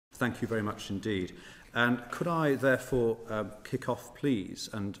Thank you very much indeed. And could I therefore kick off, please,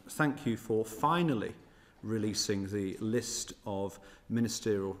 and thank you for finally releasing the list of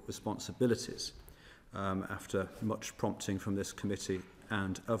ministerial responsibilities after much prompting from this committee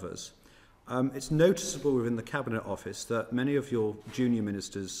and others. It's noticeable within the Cabinet Office that many of your junior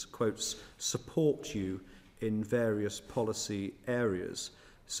ministers, quotes, support you in various policy areas.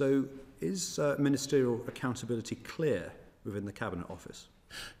 So is ministerial accountability clear within the Cabinet Office?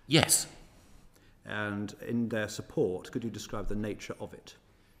 Yes. And in their support, could you describe the nature of it?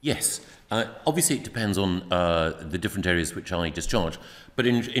 Yes. Obviously, it depends on the different areas which I discharge. But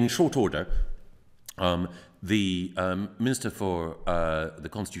in short order, the Minister for the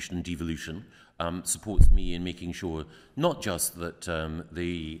Constitution and Devolution supports me in making sure not just that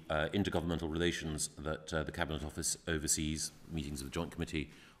the intergovernmental relations that the Cabinet Office oversees, meetings of the Joint Committee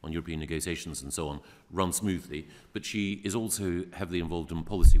on European negotiations and so on, run smoothly, but she is also heavily involved in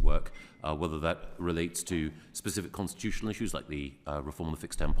policy work, whether that relates to specific constitutional issues like the reform of the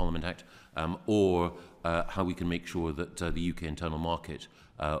Fixed Term Parliament Act, or how we can make sure that the UK internal market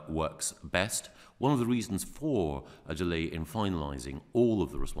works best. One of the reasons for a delay in finalising all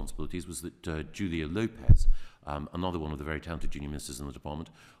of the responsibilities was that Julia Lopez, another one of the very talented junior ministers in the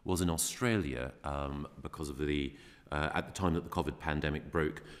department, was in Australia because of the at the time that the COVID pandemic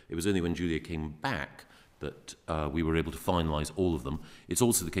broke. It was only when Julia came back that we were able to finalise all of them. It's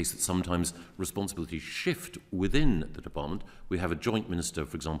also the case that sometimes responsibilities shift within the department. We have a joint minister,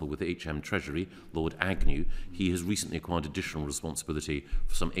 for example, with HM Treasury, Lord Agnew. He has recently acquired additional responsibility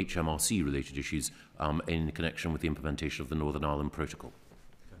for some HMRC-related issues in connection with the implementation of the Northern Ireland Protocol.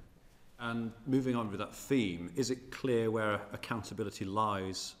 Okay. And moving on with that theme, is it clear where accountability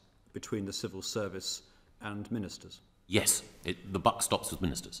lies between the civil service and ministers? Yes, the buck stops with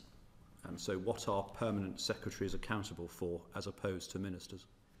ministers. And so what are permanent secretaries accountable for as opposed to ministers?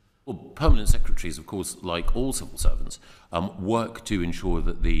 Well, permanent secretaries, of course, like all civil servants, work to ensure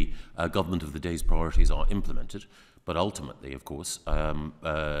that the government of the day's priorities are implemented. But ultimately, of course,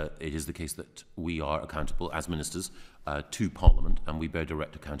 it is the case that we are accountable as ministers to Parliament, and we bear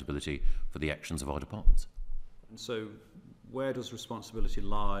direct accountability for the actions of our departments. And so where does responsibility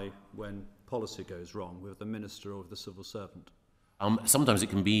lie when policy goes wrong, with the minister or with the civil servant? Sometimes it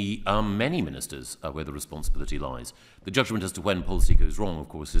can be many ministers where the responsibility lies. The judgment as to when policy goes wrong, of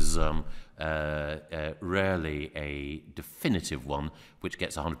course, is rarely a definitive one which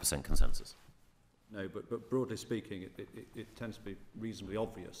gets 100% consensus. No, but broadly speaking, it tends to be reasonably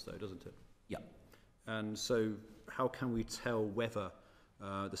obvious, though, doesn't it? Yeah. And so how can we tell whether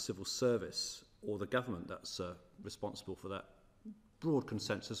the civil service or the government that's responsible for that broad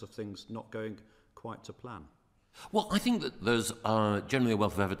consensus of things not going quite to plan? Well, I think that there's generally a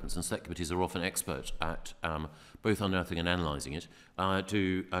wealth of evidence, and select committees are often expert at both unearthing and analysing it,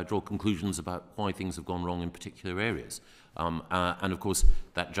 to draw conclusions about why things have gone wrong in particular areas. And of course,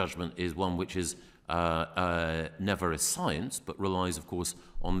 that judgment is one which is never a science, but relies, of course,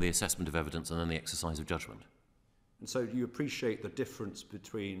 on the assessment of evidence and then the exercise of judgment. And so you appreciate the difference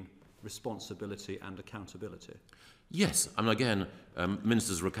between responsibility and accountability? Yes. I mean, again,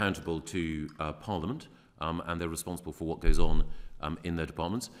 ministers are accountable to Parliament, and they're responsible for what goes on in their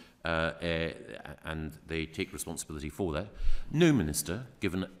departments, and they take responsibility for that. No minister,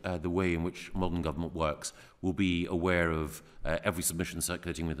 given the way in which modern government works, will be aware of every submission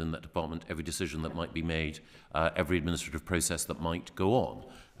circulating within that department, every decision that might be made, every administrative process that might go on.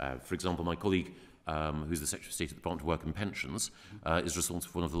 For example, my colleague, who's the Secretary of State at the Department of Work and Pensions, is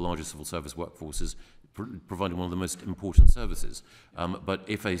responsible for one of the largest civil service workforces, providing one of the most important services. But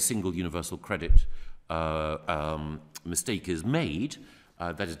if a single universal credit mistake is made,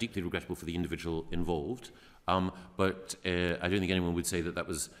 that is deeply regrettable for the individual involved. But I don't think anyone would say that that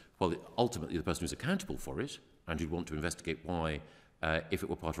was, well, ultimately the person who's accountable for it and who'd want to investigate why, if it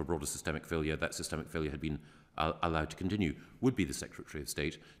were part of a broader systemic failure, that systemic failure had been allowed to continue, would be the Secretary of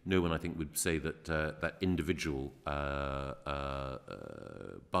State. No one, I think, would say that that individual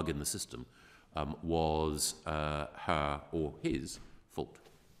bug in the system was her or his fault.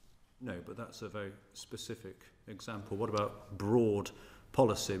 No, but that's a very specific example. What about broad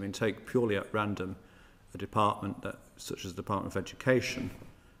policy? I mean, take purely at random a department that, such as the Department of Education,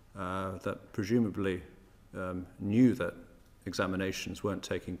 that presumably knew that examinations weren't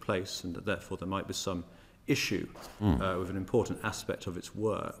taking place and that therefore there might be some issue with an important aspect of its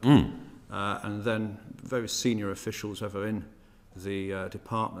work. And then very senior officials, whether in the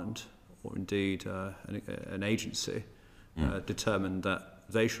department or indeed an agency, determined that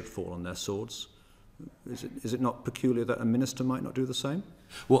they should fall on their swords, Is it not peculiar that a minister might not do the same?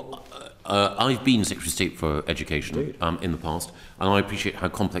 Well, I've been Secretary of State for Education in the past, and I appreciate how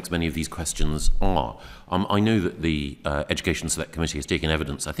complex many of these questions are. I know that the Education Select Committee has taken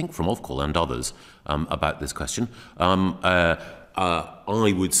evidence, I think, from Ofcol and others about this question. I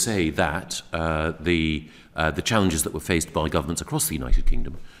would say that the challenges that were faced by governments across the United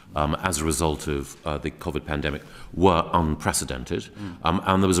Kingdom as a result of the COVID pandemic were unprecedented.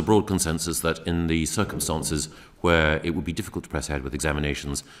 And there was a broad consensus that in the circumstances where it would be difficult to press ahead with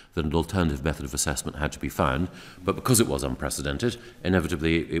examinations, that an alternative method of assessment had to be found. But because it was unprecedented,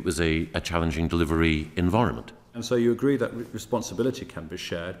 inevitably it was a challenging delivery environment. And so you agree that responsibility can be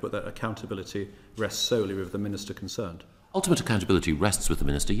shared, but that accountability rests solely with the minister concerned? Ultimate accountability rests with the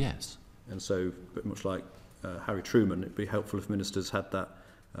minister, yes. And so, but much like Harry Truman, it'd be helpful if ministers had that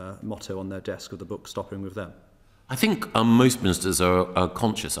motto on their desk of the book stopping with them. I think most ministers are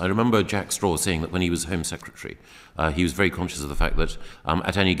conscious. I remember Jack Straw saying that when he was Home Secretary, he was very conscious of the fact that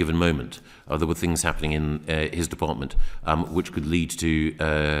at any given moment there were things happening in his department which could lead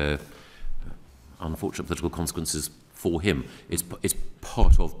to unfortunate political consequences for him. It's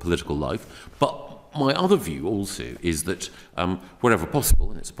part of political life. But my other view also is that wherever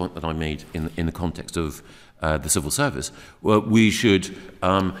possible, and it's a point that I made in the context of the civil service, we should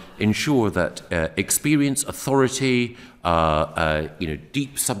ensure that experience, authority,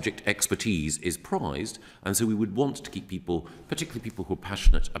 deep subject expertise is prized, and so we would want to keep people, particularly people who are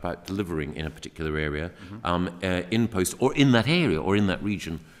passionate about delivering in a particular area, in post or in that area or in that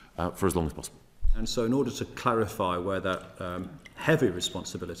region for as long as possible. And so in order to clarify where that heavy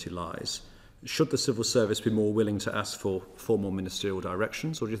responsibility lies, should the civil service be more willing to ask for formal ministerial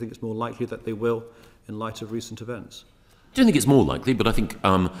directions, or do you think it's more likely that they will in light of recent events? I don't think it's more likely, but I think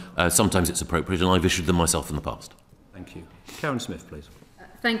sometimes it's appropriate, and I've issued them myself in the past. Thank you. Karen Smith, please.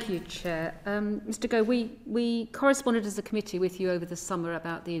 Thank you, Chair. Mr Gove, we corresponded as a committee with you over the summer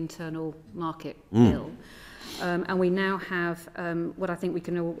about the internal market bill. And we now have what I think we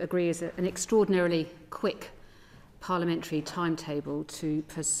can all agree is an extraordinarily quick parliamentary timetable to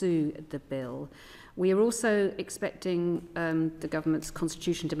pursue the bill. We are also expecting the government's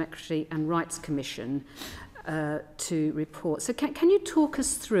Constitution, Democracy and Rights Commission to report. So can you talk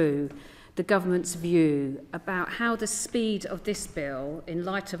us through the government's view about how the speed of this bill, in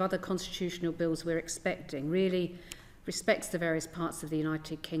light of other constitutional bills we're expecting, really respects the various parts of the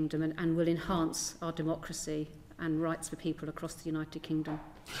United Kingdom and will enhance our democracy and rights for people across the United Kingdom?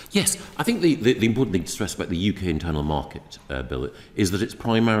 Yes, I think the important thing to stress about the UK internal market bill is that it's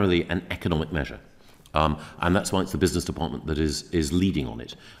primarily an economic measure. And that's why it's the business department that is leading on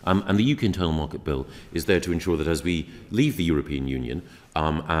it. And the UK internal market bill is there to ensure that as we leave the European Union,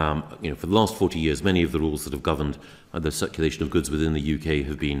 for the last 40 years, many of the rules that have governed the circulation of goods within the UK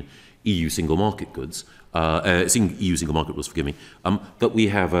have been EU single market goods, EU single market rules, forgive me, that we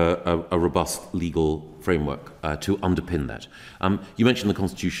have a robust legal framework to underpin that. You mentioned the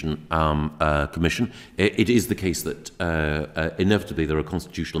Constitution Commission. It is the case that inevitably there are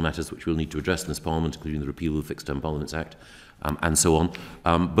constitutional matters which we'll need to address in this Parliament, including the repeal of the Fixed Term Parliaments Act, and so on.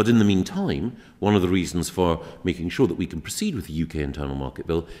 But in the meantime, one of the reasons for making sure that we can proceed with the UK internal market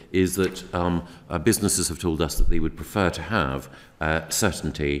bill is that businesses have told us that they would prefer to have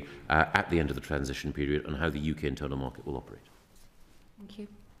certainty at the end of the transition period on how the UK internal market will operate. Thank you.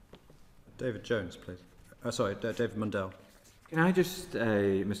 David Jones, please. David Mundell. Can I just,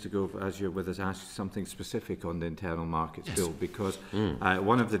 Mr Gove, as you're with us, ask you something specific on the internal markets bill? Because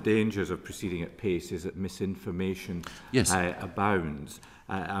one of the dangers of proceeding at pace is that misinformation abounds.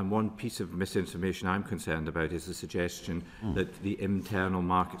 And one piece of misinformation I'm concerned about is the suggestion that the internal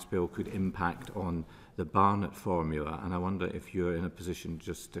markets bill could impact on the Barnett formula. And I wonder if you're in a position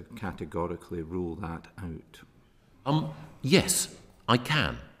just to categorically rule that out. Yes, I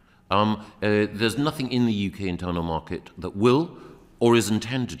can. There's nothing in the UK internal market that will or is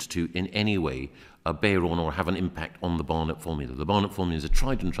intended to in any way bear on or have an impact on the Barnett formula. The Barnett formula is a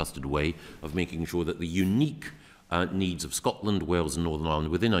tried and trusted way of making sure that the unique needs of Scotland, Wales and Northern Ireland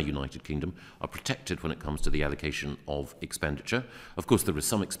within our United Kingdom are protected when it comes to the allocation of expenditure. Of course, there is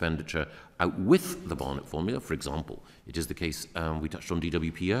some expenditure out with the Barnett formula. For example, it is the case, we touched on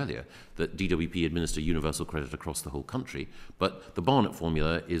DWP earlier, that DWP administer universal credit across the whole country, but the Barnett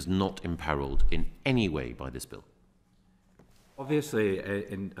formula is not imperilled in any way by this bill. Obviously,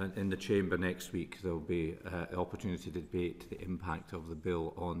 in the Chamber next week, there will be an opportunity to debate the impact of the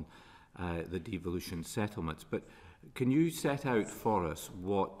bill on the devolution settlements. But can you set out for us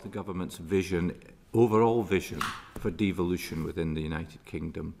what the government's vision, overall vision, for devolution within the United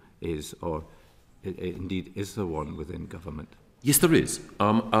Kingdom is, or indeed is there one within government? Yes, there is.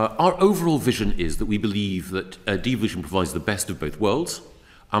 Our overall vision is that we believe that devolution provides the best of both worlds,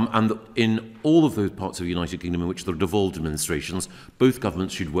 and that in all of those parts of the United Kingdom in which there are devolved administrations, both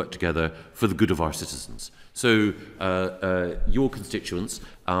governments should work together for the good of our citizens. So your constituents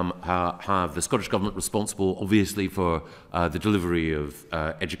have the Scottish Government responsible, obviously, for the delivery of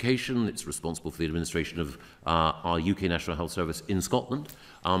education. It's responsible for the administration of our UK National Health Service in Scotland,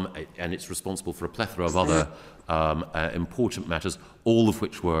 and it's responsible for a plethora of other important matters, all of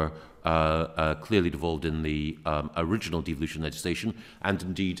which were clearly devolved in the original devolution legislation, and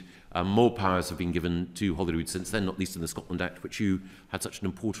indeed more powers have been given to Holyrood since then, not least in the Scotland Act, which you had such an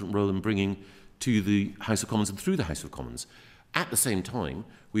important role in bringing to the House of Commons and through the House of Commons. At the same time,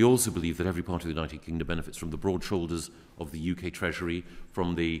 we also believe that every part of the United Kingdom benefits from the broad shoulders of the UK Treasury,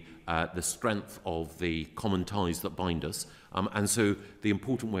 from the strength of the common ties that bind us. And so the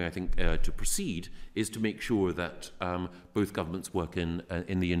important way, I think, to proceed is to make sure that both governments work in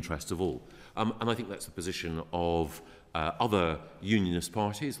the interests of all. And I think that's the position of other unionist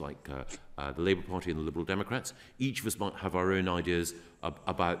parties like the Labour Party and the Liberal Democrats. Each of us might have our own ideas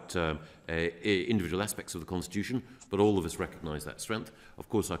about individual aspects of the Constitution, but all of us recognise that strength. Of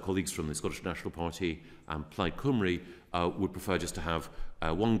course, our colleagues from the Scottish National Party and Plaid Cymru would prefer just to have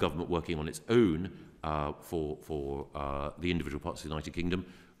one government working on its own for the individual parts of the United Kingdom.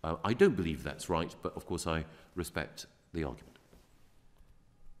 I don't believe that's right, but of course I respect the argument.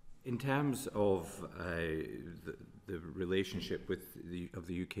 In terms of the relationship of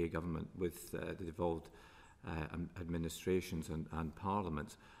the UK government with the devolved administrations and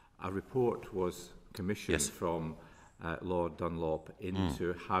parliaments, a report was commissioned from Lord Dunlop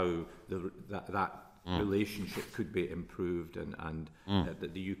into how that relationship could be improved and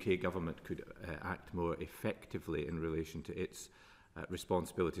that the UK government could act more effectively in relation to its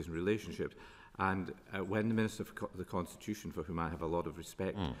responsibilities and relationships. And when the Minister for the Constitution, for whom I have a lot of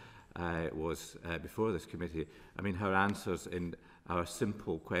respect, was before this committee, I mean, her answers in our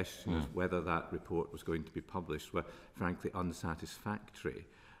simple questions whether that report was going to be published were frankly unsatisfactory.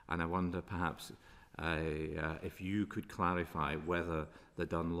 And I wonder perhaps if you could clarify whether the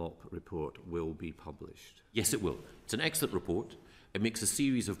Dunlop report will be published. Yes, it will. It's an excellent report. It makes a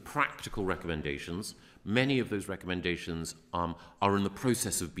series of practical recommendations. Many of those recommendations are in the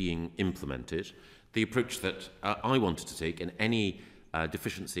process of being implemented. The approach that I wanted to take, and any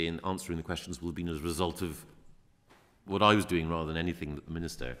deficiency in answering the questions will have been as a result of what I was doing rather than anything that the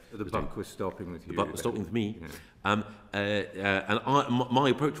Minister the was buck doing. Was stopping with you. The buck was stopping with me. Yeah. And my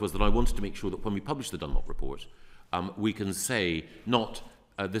approach was that I wanted to make sure that when we publish the Dunlop report, we can say not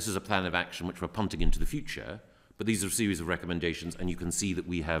this is a plan of action which we're punting into the future, but these are a series of recommendations, and you can see that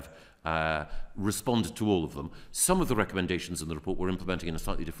we have responded to all of them. Some of the recommendations in the report we're implementing in a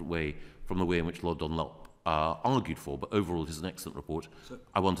slightly different way from the way in which Lord Dunlop argued for, but overall it is an excellent report. So,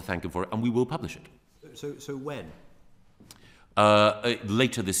 I want to thank him for it, and we will publish it. So when?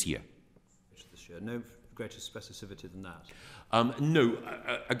 Later this year. Later this year. No greater specificity than that? No.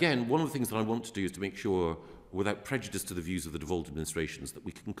 Again, one of the things that I want to do is to make sure, without prejudice to the views of the devolved administrations, that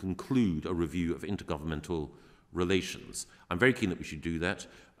we can conclude a review of intergovernmental relations. I'm very keen that we should do that.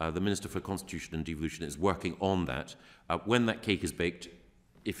 The Minister for Constitution and Devolution is working on that. When that cake is baked,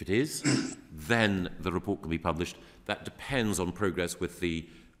 if it is, then the report can be published. That depends on progress with the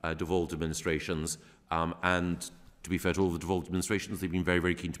devolved administrations, and to be fair to all the devolved administrations, they've been very,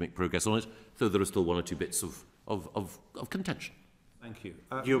 very keen to make progress on it, though there are still one or two bits of contention. Thank you.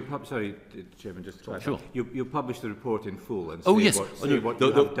 Sorry, Chairman, just to clarify. Sure. You'll publish the report in full and say say what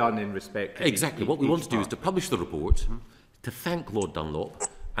you have done in respect to exactly. What we want to do is to publish the report, to thank Lord Dunlop,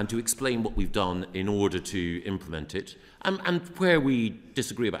 and to explain what we've done in order to implement it, and where we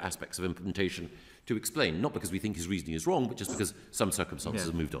disagree about aspects of implementation, to explain, not because we think his reasoning is wrong, but just because some circumstances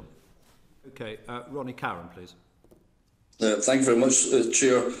have moved on. Okay, Ronnie Caron, please. Thank you very much,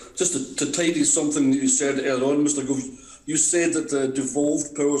 Chair. Just to tidy something that you said earlier on, Mr. Gove, you said that the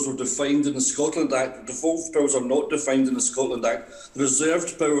devolved powers were defined in the Scotland Act. The devolved powers are not defined in the Scotland Act. The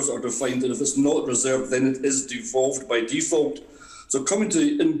reserved powers are defined, and if it's not reserved, then it is devolved by default. So coming to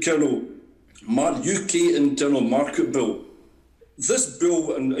the UK Internal Market Bill, this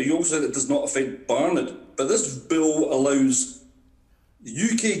bill, and you also said it does not affect Barnett, but this bill allows the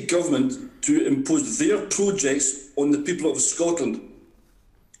UK government to impose their projects on the people of Scotland,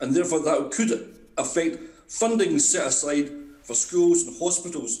 and therefore that could affect funding set aside for schools and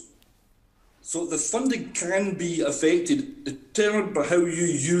hospitals. So the funding can be affected, determined by how you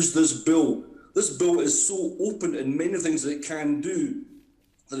use this bill. This bill is so open in many things that it can do,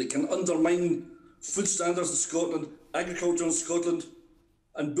 that it can undermine food standards in Scotland, agriculture in Scotland,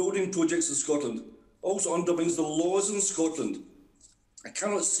 and building projects in Scotland. Also undermines the laws in Scotland. I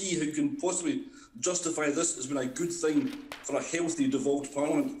cannot see how you can possibly justify this as being a good thing for a healthy, devolved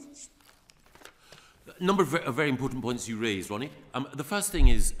Parliament. A number of very important points you raised, Ronnie. The first thing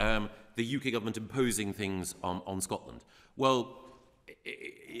is the UK government imposing things on Scotland. Well,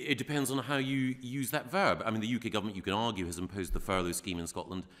 it depends on how you use that verb. I mean, the UK government, you can argue, has imposed the furlough scheme in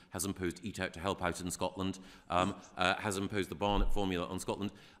Scotland, has imposed Eat Out to Help Out in Scotland, has imposed the Barnett formula on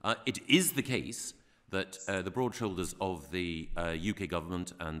Scotland. It is the case that the broad shoulders of the UK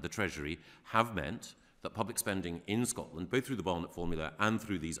government and the Treasury have meant that public spending in Scotland, both through the Barnett formula and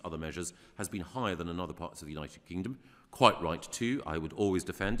through these other measures, has been higher than in other parts of the United Kingdom. Quite right too. I would always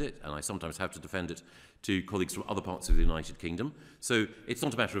defend it, and I sometimes have to defend it to colleagues from other parts of the United Kingdom. So it's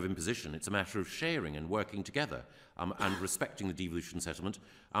not a matter of imposition, it's a matter of sharing and working together and respecting the devolution settlement.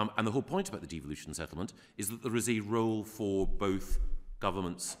 And the whole point about the devolution settlement is that there is a role for both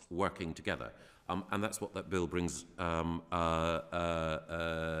governments working together. And that's what that bill brings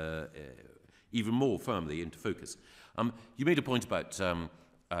even more firmly into focus. You made a point about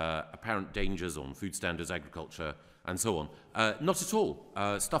apparent dangers on food standards, agriculture, and so on. Not at all.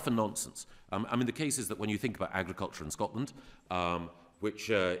 Stuff and nonsense. I mean, the case is that when you think about agriculture in Scotland, which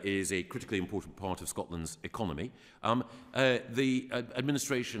is a critically important part of Scotland's economy, the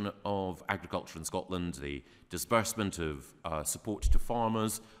administration of agriculture in Scotland, the disbursement of support to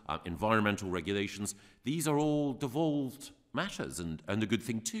farmers, environmental regulations, these are all devolved matters and a good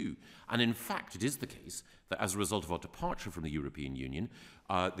thing too. And in fact, it is the case that as a result of our departure from the European Union,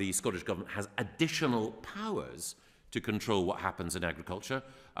 the Scottish Government has additional powers to control what happens in agriculture,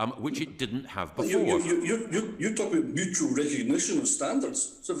 which it didn't have before. You talk about mutual recognition of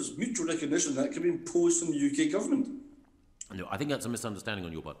standards. So if it's mutual recognition, that can be imposed on the UK government. No, I think that's a misunderstanding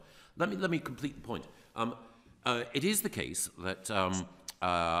on your part. Let me complete the point. It is the case that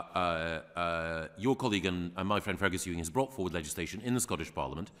your colleague and my friend Fergus Ewing has brought forward legislation in the Scottish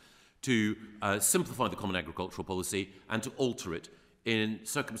Parliament to simplify the Common Agricultural Policy and to alter it in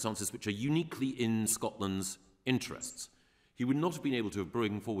circumstances which are uniquely in Scotland's interests. He would not have been able to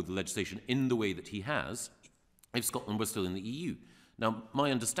bring forward the legislation in the way that he has if Scotland were still in the EU. Now, my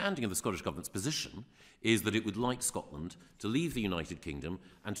understanding of the Scottish Government's position is that it would like Scotland to leave the United Kingdom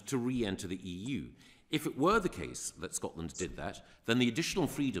and to re-enter the EU. If it were the case that Scotland did that, then the additional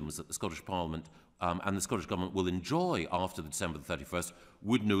freedoms that the Scottish Parliament and the Scottish Government will enjoy after December the 31st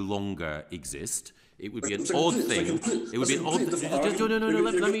would no longer exist. It would be an odd thing. It would be an odd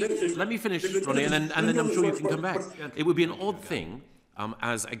thing. Let me finish, Ronnie, and then I'm sure you can come back. It would be an odd thing,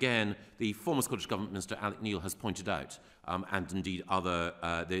 as again the former Scottish Government Minister Alec Neil has pointed out, and indeed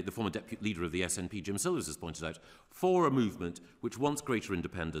the former Deputy Leader of the SNP Jim Sillars has pointed out, for a movement which wants greater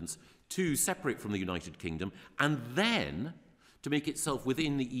independence to separate from the United Kingdom and then to make itself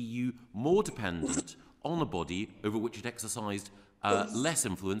within the EU more dependent on a body over which it exercised less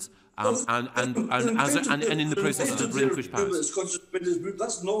influence and in the process to relinquish powers.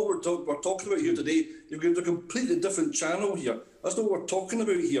 That's not what we're talking about here today. You've got a completely different channel here. That's not what we're talking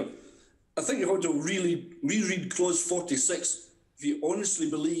about here. I think you have to really reread clause 46 if you honestly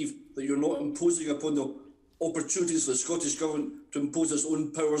believe that you're not imposing upon the opportunities for the Scottish Government to impose its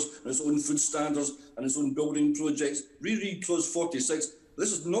own powers and its own food standards and its own building projects. Reread clause 46.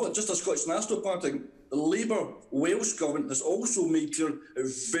 This is not just a Scottish National Party thing. The Labour Welsh Government has also made clear it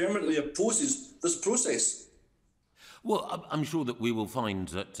vehemently opposes this process. Well, I'm sure that we will find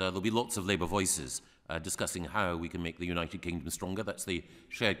that there'll be lots of Labour voices discussing how we can make the United Kingdom stronger. That's the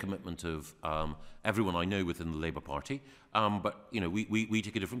shared commitment of everyone I know within the Labour Party. But, you know, we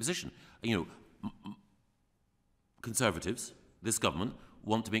take a different position. You know, Conservatives, this government,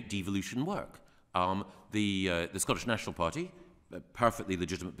 want to make devolution work. The Scottish National Party, a perfectly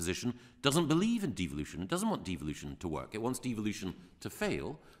legitimate position, doesn't believe in devolution. It doesn't want devolution to work. It wants devolution to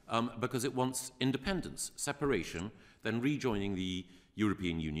fail because it wants independence, separation, then rejoining the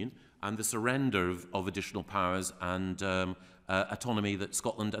European Union and the surrender of additional powers and autonomy that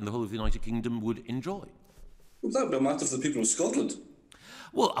Scotland and the whole of the United Kingdom would enjoy. Well, that would be a matter for the people of Scotland.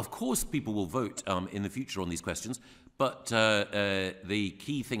 Well, of course people will vote in the future on these questions, but the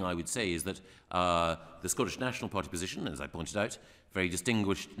key thing I would say is that the Scottish National Party position, as I pointed out, very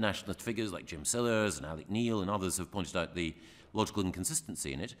distinguished nationalist figures like Jim Sillars and Alec Neil and others have pointed out the logical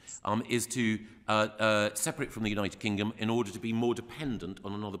inconsistency in it, is to separate from the United Kingdom in order to be more dependent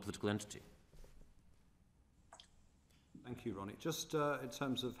on another political entity. Thank you, Ronnie. Just in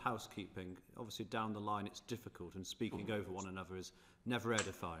terms of housekeeping, obviously down the line it's difficult and speaking over one another is never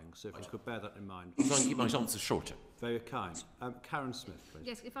edifying, so if you could bear that in mind. I'll try and keep my answers shorter. Very kind. Karen Smith, please.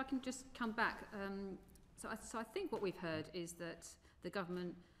 Yes, if I can just come back. So I think what we've heard is that the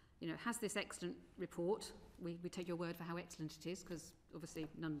government, you know, has this excellent report. We take your word for how excellent it is, because obviously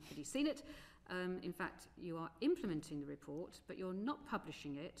nobody's seen it. In fact, you are implementing the report, but you're not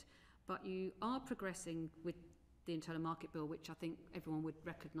publishing it, but you are progressing with the Internal Market Bill, which I think everyone would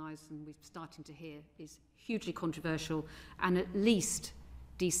recognise and we're starting to hear is hugely controversial and at least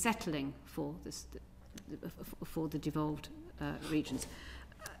desettling for the devolved regions.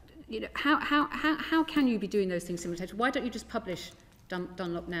 How can you be doing those things simultaneously? Why don't you just publish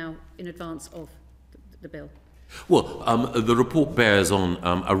Dunlop now in advance of the bill? Well, the report bears on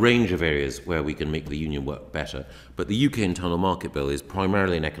a range of areas where we can make the union work better, but the UK Internal Market Bill is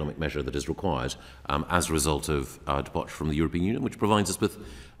primarily an economic measure that is required as a result of our departure from the European Union, which provides us with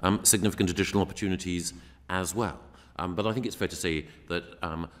significant additional opportunities as well. But I think it's fair to say that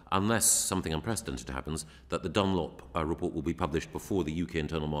unless something unprecedented happens, that the Dunlop report will be published before the UK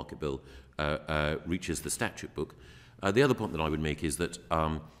Internal Market Bill reaches the statute book. The other point that I would make is that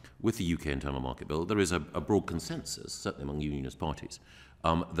with the UK Internal Market Bill, there is a broad consensus, certainly among unionist parties,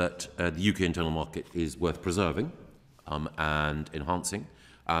 that the UK internal market is worth preserving and enhancing.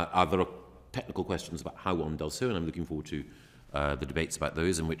 There are technical questions about how one does so, and I'm looking forward to the debates about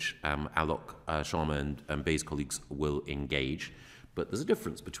those in which Alok Sharma and Bay's colleagues will engage. But there's a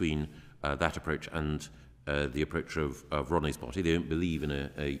difference between that approach and the approach of Rodney's party. They don't believe in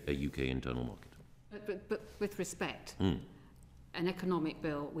a UK internal market. But with respect, an economic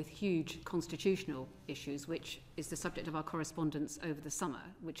bill with huge constitutional issues, which is the subject of our correspondence over the summer,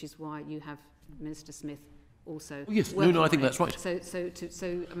 which is why you have Minister Smith also. Oh, yes, no, I think that's right. So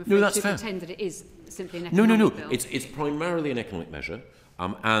I'm afraid to pretend that it is simply an economic bill. No. It's primarily an economic measure,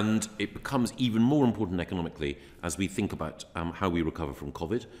 and it becomes even more important economically as we think about how we recover from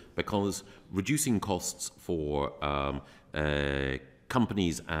COVID, because reducing costs for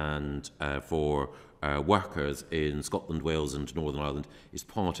companies and for workers in Scotland, Wales and Northern Ireland is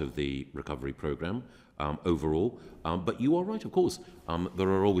part of the recovery programme overall. But you are right, of course. There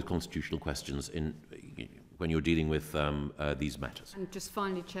are always constitutional questions when you're dealing with these matters. And just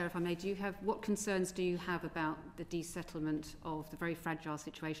finally, Chair, if I may, what concerns do you have about the desettlement of the very fragile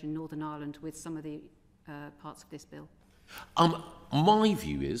situation in Northern Ireland with some of the parts of this bill? My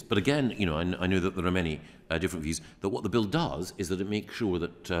view is, but again, I know that there are many different views, that what the bill does is that it makes sure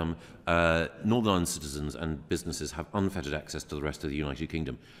that Northern Ireland citizens and businesses have unfettered access to the rest of the United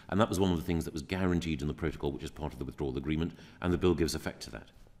Kingdom. And that was one of the things that was guaranteed in the protocol, which is part of the withdrawal agreement, and the bill gives effect to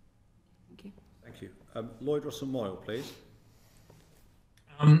that. Thank you. Thank you. Lloyd Russell-Moyle, please.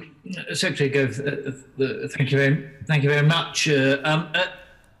 Secretary Gove, thank you very much.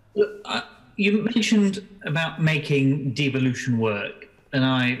 You mentioned about making devolution work, and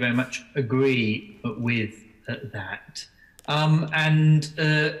I very much agree with that.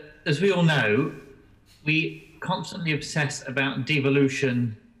 As we all know, we constantly obsess about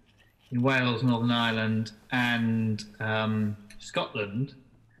devolution in Wales, Northern Ireland and Scotland,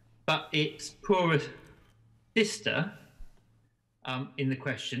 but its poorest sister in the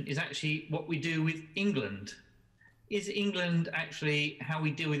question is actually what we do with England. Is England actually, how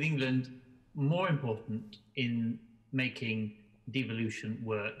we deal with England, more important in making devolution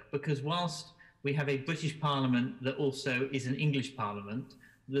work? Because whilst we have a British Parliament that also is an English Parliament,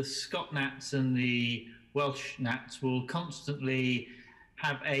 the Scot Nats and the Welsh Nats will constantly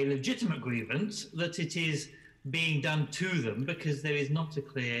have a legitimate grievance that it is being done to them because there is not a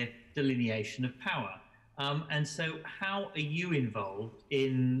clear delineation of power. And so how are you involved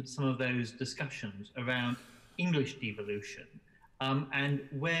in some of those discussions around English devolution? And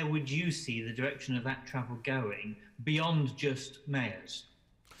where would you see the direction of that travel going beyond just mayors?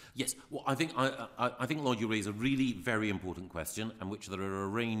 Yes, well, I think, Lloyd, you raise a really very important question, in which there are a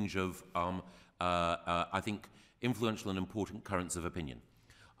range of, I think, influential and important currents of opinion.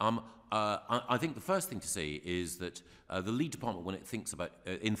 I think the first thing to say is that the lead department, when it thinks about,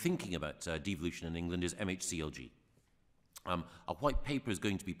 in thinking about devolution in England, is MHCLG. A white paper is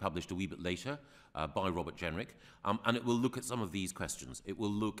going to be published a wee bit later by Robert Jenrick, and it will look at some of these questions. It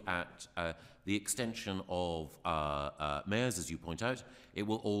will look at the extension of mayors, as you point out. It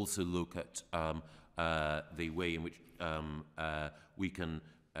will also look at the way in which we can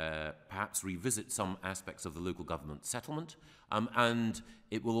perhaps revisit some aspects of the local government settlement, and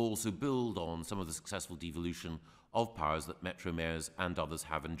it will also build on some of the successful devolution of powers that metro mayors and others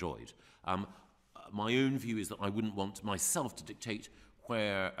have enjoyed. My own view is that I wouldn't want myself to dictate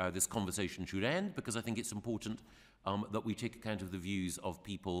where this conversation should end, because I think it's important that we take account of the views of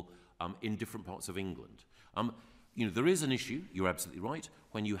people in different parts of England. There is an issue, you're absolutely right,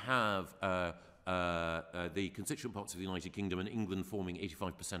 when you have the constituent parts of the United Kingdom and England forming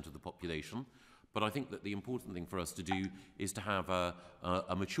 85% of the population. But I think that the important thing for us to do is to have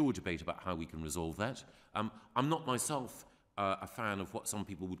a mature debate about how we can resolve that. I'm not myself a fan of what some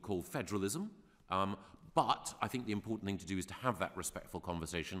people would call federalism, but I think the important thing to do is to have that respectful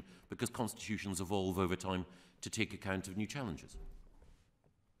conversation, because constitutions evolve over time to take account of new challenges.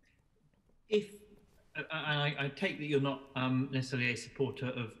 If I take that you're not necessarily a supporter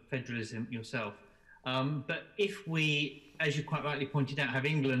of federalism yourself, but if we, as you quite rightly pointed out, have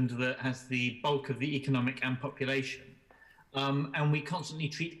England that has the bulk of the economic and population, and we constantly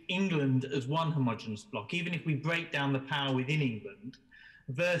treat England as one homogenous bloc, even if we break down the power within England,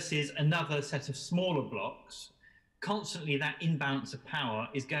 versus another set of smaller blocs, constantly that imbalance of power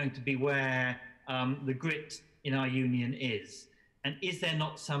is going to be where the grit in our union is. And is there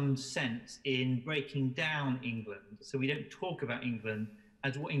not some sense in breaking down England, so we don't talk about England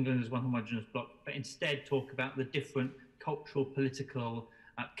as what England is one homogenous bloc, but instead talk about the different cultural, political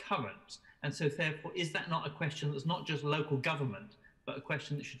currents? And so therefore, is that not a question that's not just local government, but a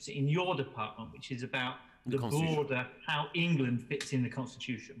question that should sit in your department, which is about the broader, how England fits in the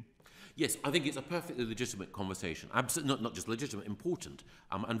Constitution? Yes, I think it's a perfectly legitimate conversation, absolutely not just legitimate, important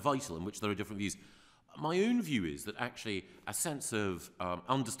and vital, in which there are different views. My own view is that actually a sense of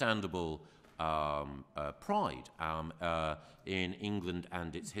understandable pride in England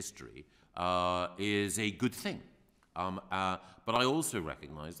and its history is a good thing. But I also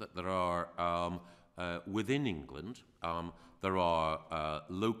recognise that there are, within England, there are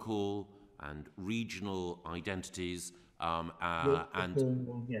local and regional identities and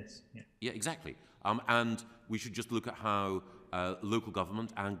yes, yeah, exactly. And we should just look at how local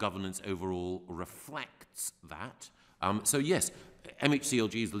government and governance overall reflects that. So yes,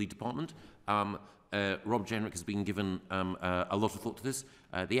 MHCLG is the lead department. Rob Jenrick has been given a lot of thought to this.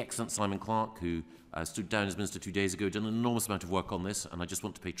 The excellent Simon Clarke, who stood down as Minister 2 days ago, did an enormous amount of work on this, and I just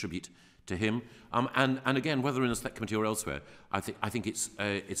want to pay tribute to him. And again, whether in a select committee or elsewhere, I think it's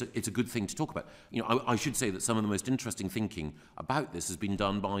a good thing to talk about. You know, I should say that some of the most interesting thinking about this has been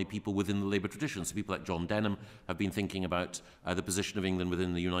done by people within the Labour tradition. So people like John Denham have been thinking about the position of England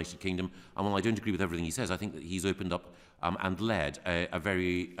within the United Kingdom. And while I don't agree with everything he says, I think that he's opened up and led a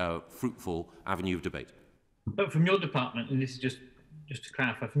very fruitful avenue of debate. But from your department, and this is just to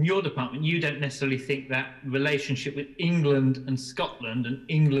clarify, from your department, you don't necessarily think that relationship with England and Scotland and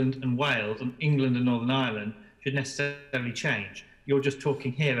England and Wales and England and Northern Ireland should necessarily change. You're just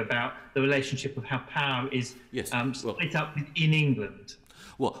talking here about the relationship of how power is split up within England.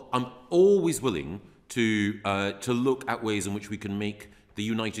 Well, I'm always willing to look at ways in which we can make the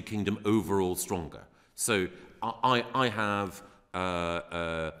United Kingdom overall stronger. So I have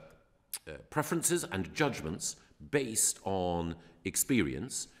preferences and judgments based on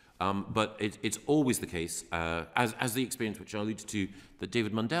experience, but it's always the case, as the experience which I alluded to that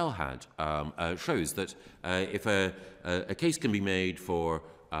David Mundell had shows, that if a case can be made for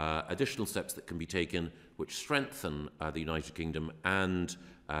additional steps that can be taken which strengthen the United Kingdom and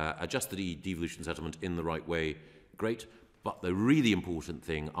adjust the devolution settlement in the right way, great. But the really important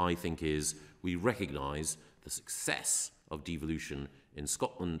thing, I think, is we recognise the success of devolution in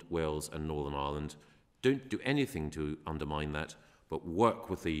Scotland, Wales and Northern Ireland. Don't do anything to undermine that, but work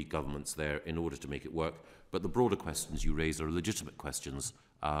with the governments there in order to make it work. But the broader questions you raise are legitimate questions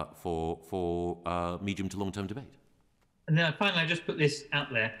for medium to long-term debate. And then finally, I just put this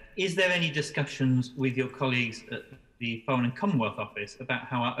out there. Is there any discussions with your colleagues at the Foreign and Commonwealth Office about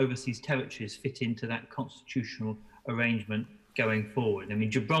how our overseas territories fit into that constitutional arrangement going forward? I mean,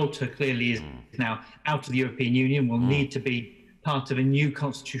 Gibraltar clearly is now out of the European Union, will need to be part of a new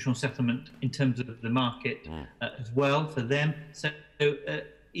constitutional settlement in terms of the market as well for them. So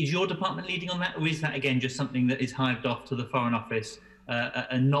is your department leading on that, or is that again just something that is hived off to the Foreign Office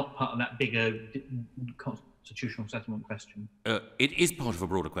and not part of that bigger constitutional settlement question? It is part of a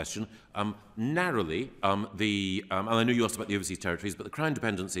broader question. Narrowly, and I know you asked about the overseas territories, but the Crown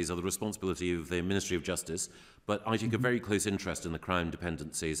dependencies are the responsibility of the Ministry of Justice, but I take a very close interest in the Crown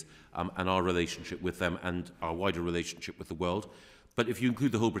dependencies and our relationship with them and our wider relationship with the world. But if you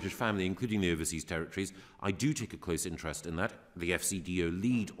include the whole British family, including the overseas territories, I do take a close interest in that. The FCDO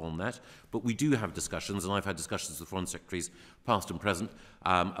lead on that. But we do have discussions, and I've had discussions with foreign secretaries, past and present,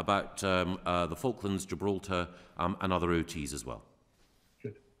 about the Falklands, Gibraltar, and other OTs as well.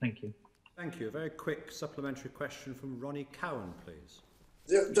 Good. Thank you. Thank you. A very quick supplementary question from Ronnie Cowan, please.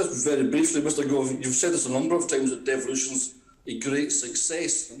 Yeah, just very briefly, Mr. Gove, you've said this a number of times that devolution's a great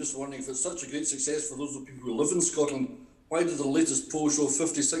success. I'm just wondering if it's such a great success for those of people who live in Scotland, why did the latest poll show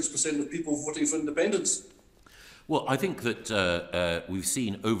 56% of people voting for independence? Well, I think that we've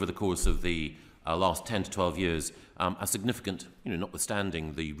seen over the course of the last 10 to 12 years, a significant,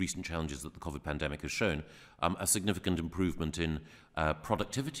 notwithstanding the recent challenges that the COVID pandemic has shown, a significant improvement in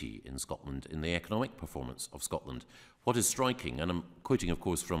productivity in Scotland, in the economic performance of Scotland. What is striking, and I'm quoting, of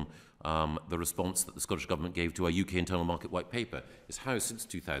course, from the response that the Scottish Government gave to our UK Internal Market White Paper, is how since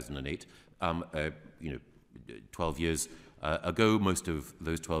 2008, 12 years ago, most of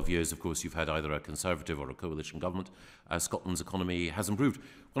those 12 years, of course, you've had either a Conservative or a coalition government, Scotland's economy has improved.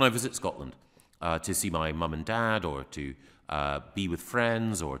 When I visit Scotland to see my mum and dad, or to be with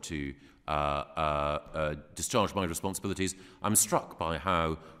friends, or to discharge my responsibilities, I'm struck by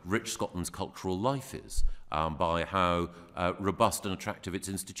how rich Scotland's cultural life is, by how robust and attractive its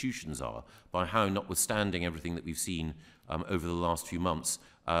institutions are, by how, notwithstanding everything that we've seen over the last few months,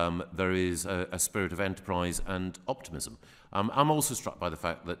 there is a spirit of enterprise and optimism. I'm also struck by the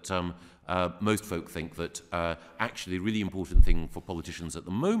fact that most folk think that actually the really important thing for politicians at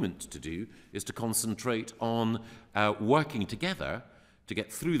the moment to do is to concentrate on working together to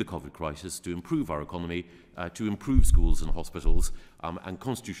get through the COVID crisis, to improve our economy, to improve schools and hospitals, and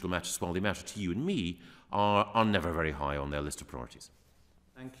constitutional matters, while they matter to you and me, are never very high on their list of priorities.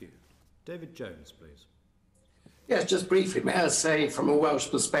 Thank you. David Jones, please. Yes, just briefly, may I say from a Welsh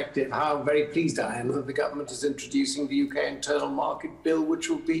perspective how very pleased I am that the government is introducing the UK Internal Market Bill, which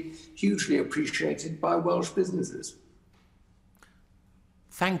will be hugely appreciated by Welsh businesses.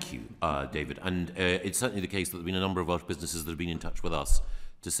 Thank you, David. And it's certainly the case that there have been a number of Welsh businesses that have been in touch with us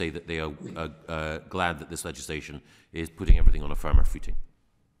to say that they are glad that this legislation is putting everything on a firmer footing.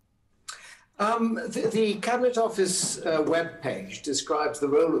 The Cabinet Office webpage describes the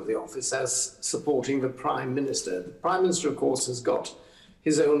role of the office as supporting the Prime Minister. The Prime Minister, of course, has got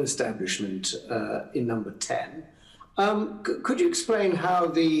his own establishment in number 10. Could you explain how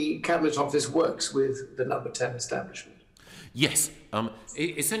the Cabinet Office works with the number 10 establishment? Yes.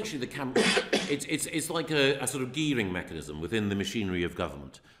 Essentially, it's like a sort of gearing mechanism within the machinery of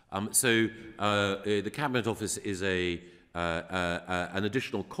government. The Cabinet Office is an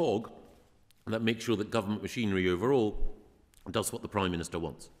additional cog that makes sure that government machinery overall does what the Prime Minister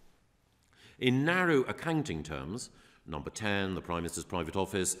wants. In narrow accounting terms, number 10, the Prime Minister's private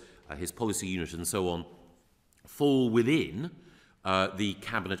office, his policy unit and so on, fall within the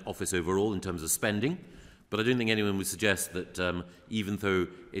Cabinet Office overall in terms of spending. But I don't think anyone would suggest that even though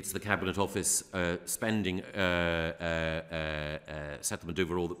it's the Cabinet Office spending settlement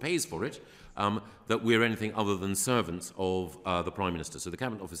overall that pays for it, that we're anything other than servants of the Prime Minister. So the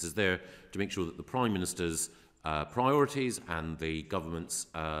Cabinet Office is there to make sure that the Prime Minister's priorities and the government's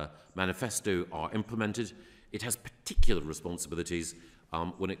manifesto are implemented. It has particular responsibilities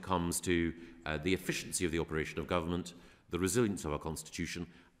when it comes to the efficiency of the operation of government, the resilience of our constitution,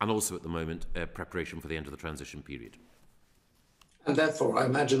 and also at the moment preparation for the end of the transition period. And therefore, I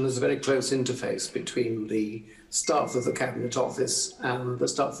imagine there's a very close interface between the staff of the Cabinet Office and the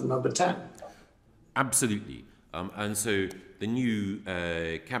staff of number 10. Absolutely. And so the new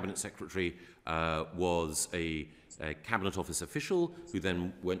Cabinet Secretary was a Cabinet Office official who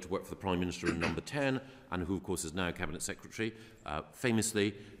then went to work for the Prime Minister in number 10 and who, of course, is now Cabinet Secretary.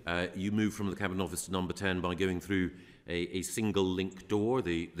 Famously, you move from the Cabinet Office to number 10 by going through a single link door.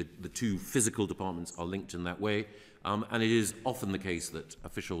 The two physical departments are linked in that way. And it is often the case that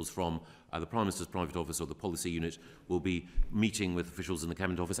officials from the Prime Minister's private office or the policy unit will be meeting with officials in the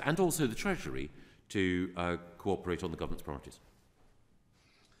Cabinet Office and also the Treasury to cooperate on the government's priorities.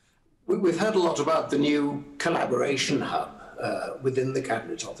 We've heard a lot about the new collaboration hub within the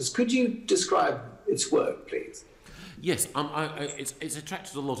Cabinet Office. Could you describe its work, please? Yes, it's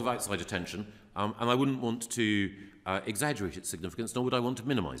attracted a lot of outside attention, and I wouldn't want to exaggerate its significance, nor would I want to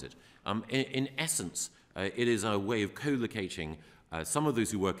minimise it. In essence, it is a way of co-locating some of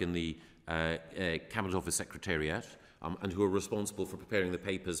those who work in the Cabinet Office Secretariat and who are responsible for preparing the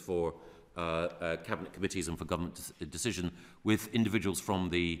papers for Cabinet committees and for government decision with individuals from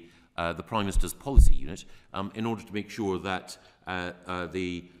the Prime Minister's policy unit in order to make sure that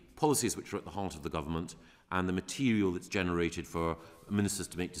the policies which are at the heart of the government and the material that's generated for ministers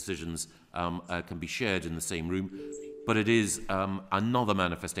to make decisions can be shared in the same room. But it is another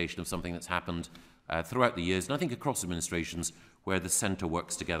manifestation of something that's happened throughout the years, and I think across administrations, where the centre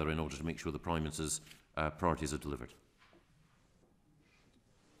works together in order to make sure the Prime Minister's priorities are delivered.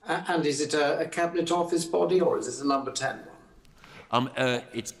 And is it a Cabinet Office body, or is it a number 10 one?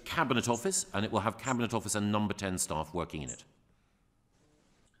 It's Cabinet Office, and it will have Cabinet Office and number 10 staff working in it.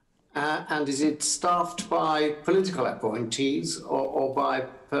 And is it staffed by political appointees or by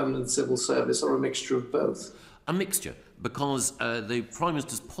permanent civil service, or a mixture of both? A mixture, because the Prime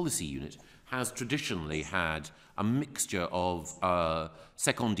Minister's policy unit has traditionally had a mixture of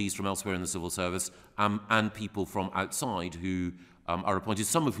secondees from elsewhere in the civil service and people from outside who are appointed,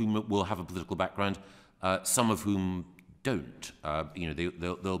 some of whom will have a political background, some of whom don't.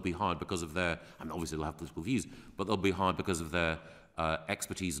 They'll be hired because of their, obviously they'll have political views, but they'll be hired because of their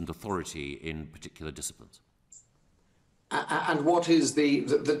expertise and authority in particular disciplines. And what is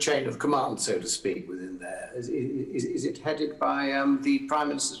the chain of command, so to speak, within there? Is it headed by the Prime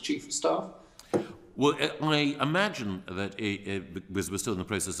Minister's Chief of Staff? Well, I imagine that, because we're still in the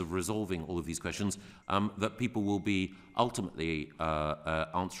process of resolving all of these questions, that people will be ultimately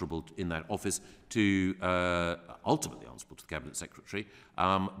answerable in that office to, ultimately answerable to the Cabinet Secretary,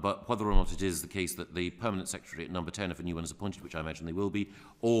 but whether or not it is the case that the Permanent Secretary at number 10, if a new one is appointed, which I imagine they will be,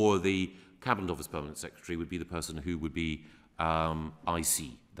 or the Cabinet Office Permanent Secretary would be the person who would be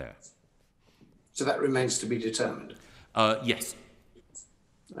IC there. So that remains to be determined? Yes.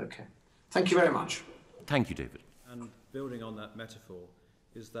 Okay. Thank you very much. Thank you, David. And building on that metaphor,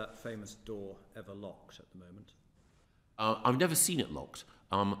 is that famous door ever locked at the moment? I've never seen it locked.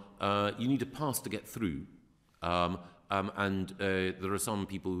 You need a pass to get through, and there are some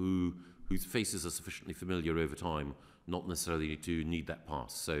people whose faces are sufficiently familiar over time, not necessarily to need that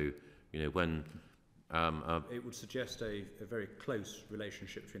pass. So, when it would suggest a very close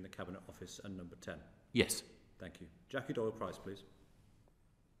relationship between the Cabinet Office and number 10. Yes. Thank you. Jackie Doyle-Price, please.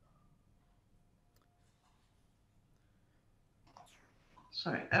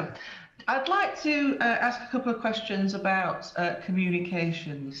 Sorry. I'd like to ask a couple of questions about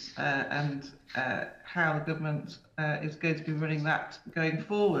communications and how the government is going to be running that going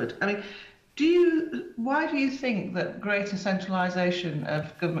forward. I mean, why do you think that greater centralisation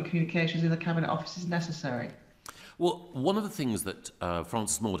of government communications in the Cabinet Office is necessary? Well, one of the things that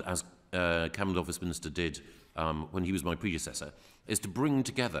Francis Maude, as Cabinet Office Minister, did when he was my predecessor, is to bring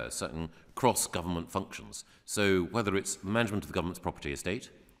together certain cross-government functions. So whether it's the management of the government's property estate,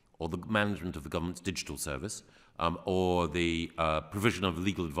 or the management of the government's digital service, or the provision of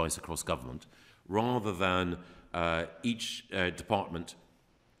legal advice across government, rather than each department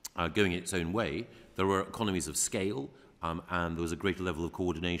going its own way, there were economies of scale, and there was a greater level of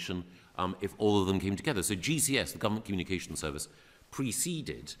coordination if all of them came together. So GCS, the Government Communications Service,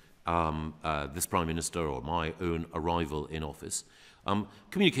 preceded this Prime Minister or my own arrival in office.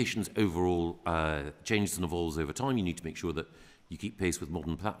 Communications overall changes and evolves over time. You need to make sure that you keep pace with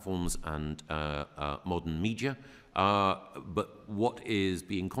modern platforms and modern media. But what is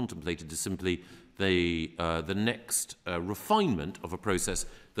being contemplated is simply the next refinement of a process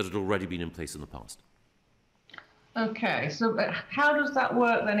that had already been in place in the past. Okay, so how does that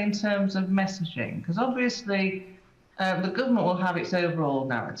work then in terms of messaging? Because obviously the government will have its overall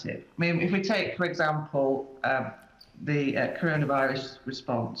narrative. I mean, if we take, for example, the coronavirus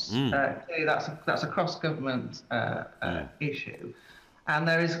response, clearly that's a cross-government issue. And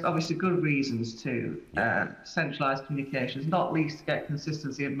there is obviously good reasons to centralise communications, not least to get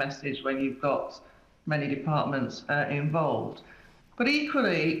consistency of message when you've got many departments involved. But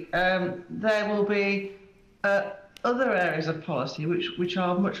equally, there will be other areas of policy which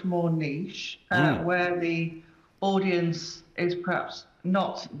are much more niche, where the audience is perhaps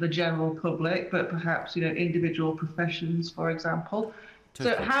not the general public, but perhaps individual professions, for example.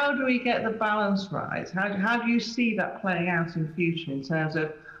 Totally. So how do we get the balance right? How do you see that playing out in future in terms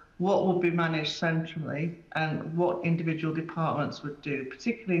of what would be managed centrally and what individual departments would do,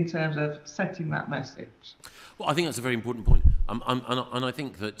 particularly in terms of setting that message? Well, I think that's a very important point. And I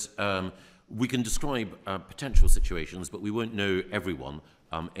think that we can describe potential situations, but we won't know everyone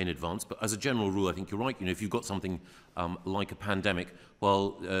in advance. But as a general rule, I think you're right. If you've got something like a pandemic,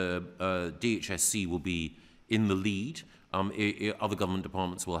 well, DHSC will be in the lead. Other government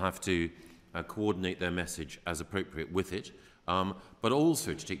departments will have to coordinate their message as appropriate with it. But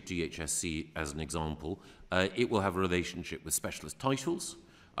also, to take DHSC as an example, it will have a relationship with specialist titles,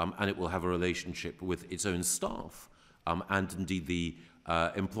 and it will have a relationship with its own staff, and indeed the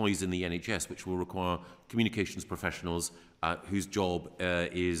employees in the NHS, which will require communications professionals whose job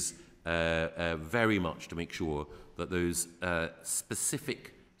is very much to make sure that those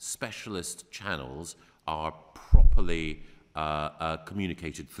specific specialist channels are properly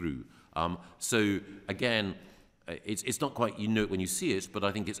communicated through. So again, it's not quite you know it when you see it, but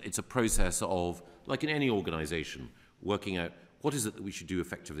I think it's a process of, like in any organisation, working out what is it that we should do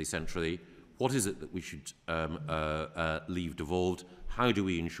effectively centrally, what is it that we should leave devolved, how do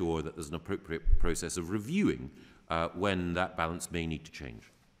we ensure that there's an appropriate process of reviewing when that balance may need to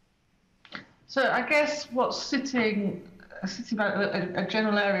change. So I guess what's sitting a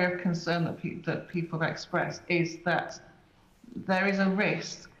general area of concern that people have expressed is that there is a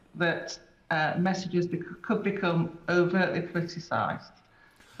risk that messages could become overtly politicised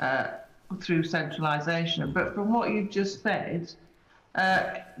through centralisation. But from what you've just said,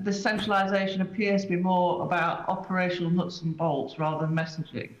 the centralisation appears to be more about operational nuts and bolts rather than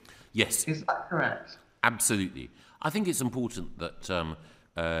messaging. Yes. Is that correct? Absolutely. I think it's important that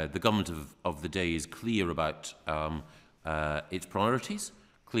the government of the day is clear about its priorities,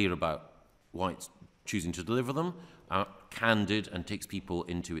 clear about why it's choosing to deliver them, candid and takes people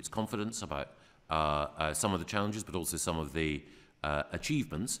into its confidence about some of the challenges, but also some of the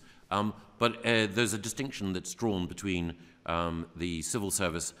achievements. But there's a distinction that's drawn between the civil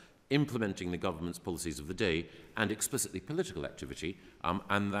service implementing the government's policies of the day and explicitly political activity,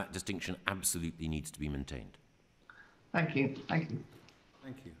 and that distinction absolutely needs to be maintained. Thank you. Thank you.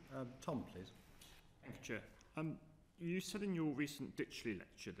 Thank you. Tom, please. Thank you, Chair. You said in your recent Ditchley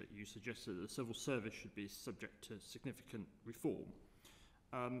lecture that you suggested that the civil service should be subject to significant reform.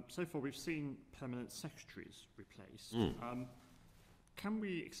 So far, we've seen permanent secretaries replaced. Can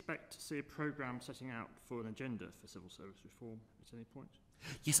we expect to see a programme setting out for an agenda for civil service reform at any point?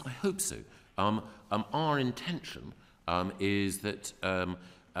 Yes, I hope so. Our intention is that, and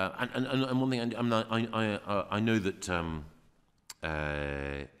one thing, I know that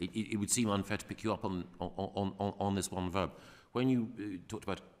it would seem unfair to pick you up on this one verb. When you talked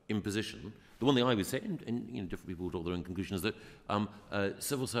about imposition, the one thing I would say, and different people draw their own conclusion, is that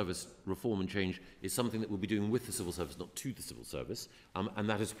civil service reform and change is something that we'll be doing with the civil service, not to the civil service, and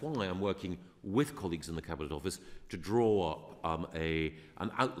that is why I'm working with colleagues in the Cabinet Office to draw up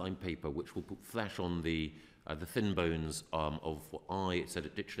an outline paper which will put flesh on the thin bones of what I said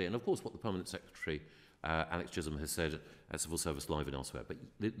at Ditchley, and of course what the Permanent Secretary Alex Chisholm has said at Civil Service Live and elsewhere. But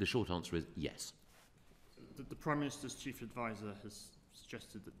the short answer is yes. The Prime Minister's Chief Advisor has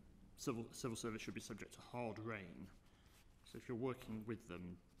suggested that civil service should be subject to hard rain. So if you're working with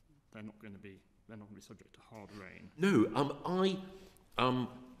them, they're not going to be subject to hard rain. No,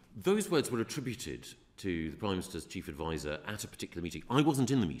 those words were attributed to the Prime Minister's Chief Advisor at a particular meeting. I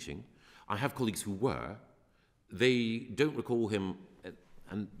wasn't in the meeting. I have colleagues who were. They don't recall him,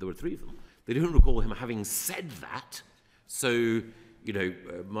 and there were three of them. They don't recall him having said that. So,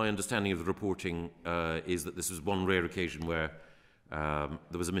 my understanding of the reporting is that this was one rare occasion where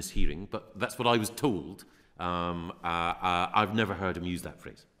there was a mishearing, but that's what I was told. I've never heard him use that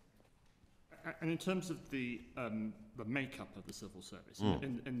phrase. And in terms of the makeup of the civil service,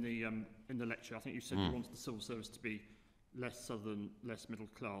 in the lecture, I think you said you wanted the civil service to be less southern, less middle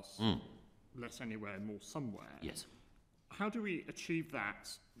class, less anywhere, more somewhere. Yes. How do we achieve that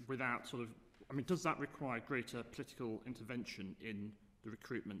without does that require greater political intervention in the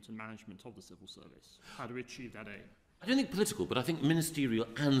recruitment and management of the civil service? How do we achieve that aim? I don't think political, but I think ministerial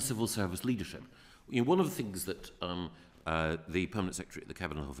and civil service leadership. One of the things that the Permanent Secretary at the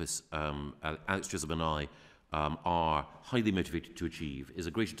Cabinet Office, Alex Chisholm, and I are highly motivated to achieve is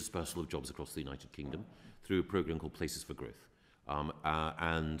a greater dispersal of jobs across the United Kingdom through a programme called Places for Growth. One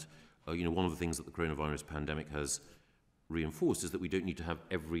of the things that the coronavirus pandemic has reinforced is that we don't need to have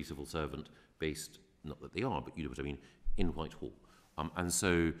every civil servant based, not that they are, but you know what I mean, in Whitehall. And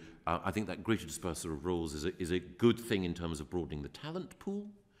so I think that greater dispersal of roles is a good thing in terms of broadening the talent pool,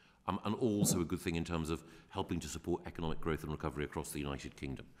 and also a good thing in terms of helping to support economic growth and recovery across the United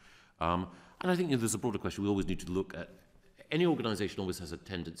Kingdom. And I think there's a broader question we always need to look at. Any organisation always has a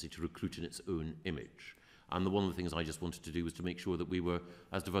tendency to recruit in its own image. And one of the things I just wanted to do was to make sure that we were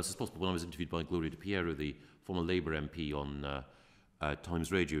as diverse as possible. When I was interviewed by Gloria De Piero, the former Labour MP on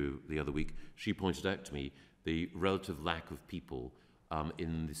Times Radio the other week, she pointed out to me the relative lack of people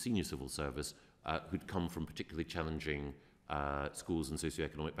in the senior civil service who'd come from particularly challenging schools and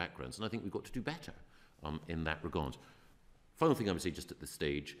socioeconomic backgrounds. And I think we've got to do better in that regard. Final thing I would say just at this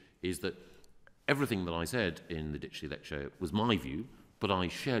stage is that everything that I said in the Ditchley lecture was my view, but I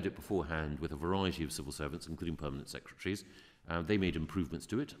shared it beforehand with a variety of civil servants, including permanent secretaries. They made improvements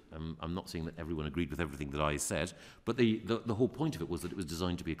to it. I'm not saying that everyone agreed with everything that I said, but the whole point of it was that it was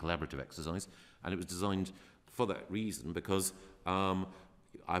designed to be a collaborative exercise, and it was designed for that reason because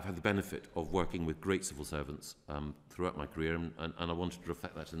I've had the benefit of working with great civil servants throughout my career, and I wanted to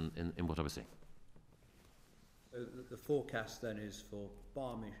reflect that in what I was saying. So the forecast then is for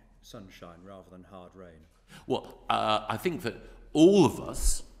balmy sunshine rather than hard rain? Well, I think that all of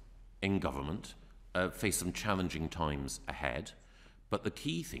us in government face some challenging times ahead, but the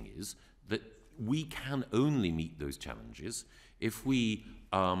key thing is that we can only meet those challenges if we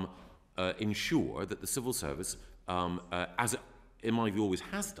ensure that the civil service, as it, in my view, always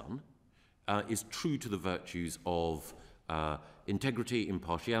has done, is true to the virtues of integrity,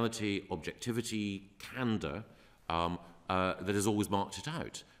 impartiality, objectivity, candour, that has always marked it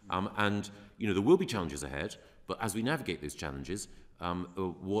out. And, you know, there will be challenges ahead, but as we navigate those challenges,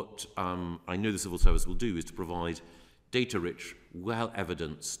 what I know the civil service will do is to provide data-rich,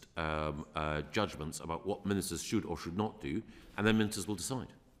 well-evidenced judgments about what ministers should or should not do, and then ministers will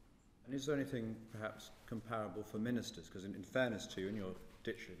decide. And is there anything perhaps comparable for ministers? Because in fairness to you, in your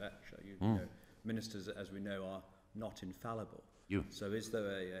dictionary lecture, you know, ministers, as we know, are not infallible. So is there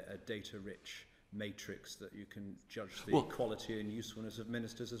a data-rich matrix that you can judge the quality and usefulness of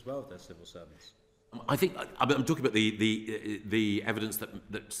ministers as well as their civil servants? I think I'm talking about the evidence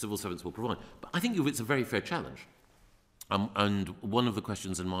that civil servants will provide, but I think it's a very fair challenge. And one of the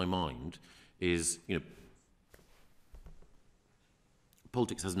questions in my mind is, you know,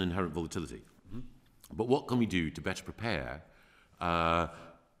 politics has an inherent volatility, but what can we do to better prepare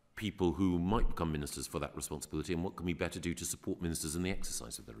people who might become ministers for that responsibility, and what can we better do to support ministers in the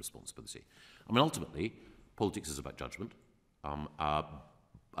exercise of their responsibility? I mean, ultimately, politics is about judgment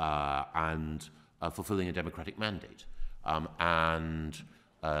and fulfilling a democratic mandate. And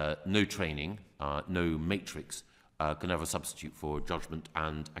no training, no matrix can ever substitute for judgment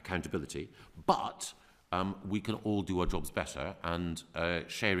and accountability. But we can all do our jobs better, and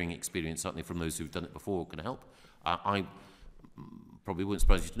sharing experience, certainly from those who've done it before, can help. I probably won't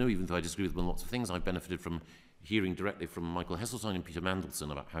surprise you to know, even though I disagree with them on lots of things, I've benefited from hearing directly from Michael Heseltine and Peter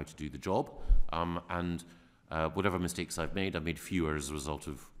Mandelson about how to do the job. And whatever mistakes I've made fewer as a result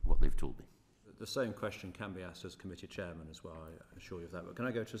of what they've told me. The same question can be asked as committee chairman as well, I assure you of that. But can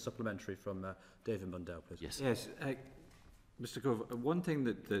I go to a supplementary from David Mundell, please? Yes. Yes. Mr. Gove, one thing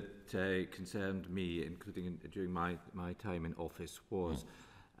that concerned me, including during my time in office, was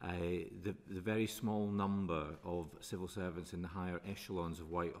the very small number of civil servants in the higher echelons of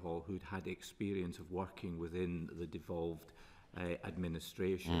Whitehall who'd had experience of working within the devolved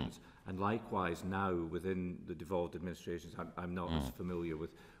administrations. And likewise now within the devolved administrations, I'm not as familiar with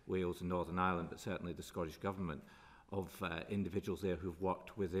Wales and Northern Ireland, but certainly the Scottish Government, of individuals there who've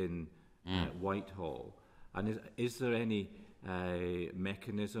worked within Whitehall. And is there any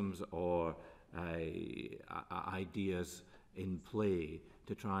mechanisms or ideas in play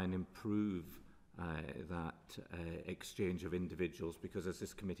to try and improve that exchange of individuals? Because as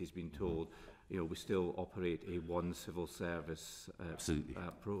this committee's been told, you know, we still operate a one civil service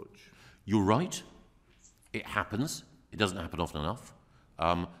approach. You're right. It happens. It doesn't happen often enough.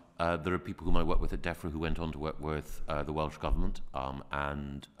 There are people whom I work with at DEFRA who went on to work with the Welsh Government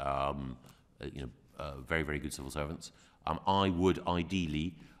and very, very good civil servants. I would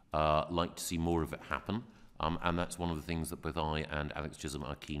ideally like to see more of it happen, and that's one of the things that both I and Alex Chisholm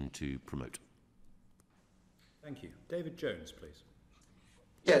are keen to promote. Thank you. David Jones, please.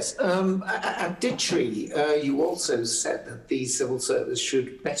 Yes, at Ditchery, you also said that the civil service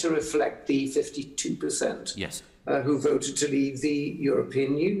should better reflect the 52% yes. Who voted to leave the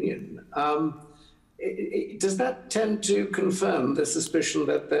European Union. Does that tend to confirm the suspicion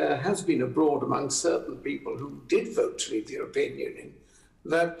that there has been abroad among certain people who did vote to leave the European Union,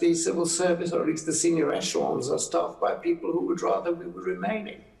 that the civil service, or at least the senior echelons, are staffed by people who would rather we were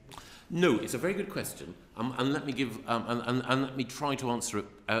remaining? No, it's a very good question, and let me give and let me try to answer it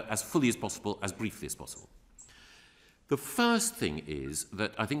as fully as possible, as briefly as possible. The first thing is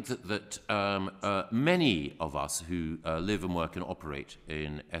that I think that many of us who live and work and operate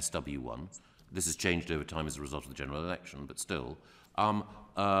in SW1, this has changed over time as a result of the general election, but still,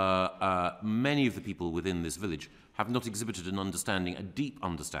 many of the people within this village have not exhibited an understanding, a deep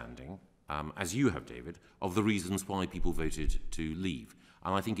understanding, as you have, David, of the reasons why people voted to leave.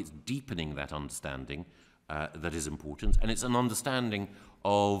 And I think it's deepening that understanding that is important, and it's an understanding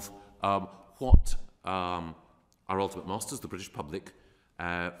of what our ultimate masters, the British public,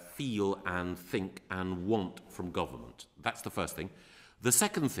 feel and think and want from government. That's the first thing. The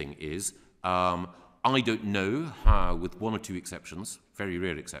second thing is, I don't know how, with one or two exceptions, very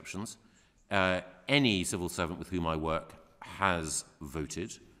rare exceptions, any civil servant with whom I work has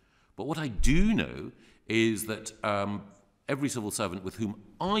voted. But what I do know is that every civil servant with whom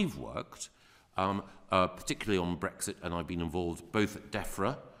I've worked, particularly on Brexit, and I've been involved both at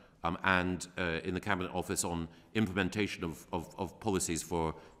DEFRA and in the Cabinet Office on implementation of policies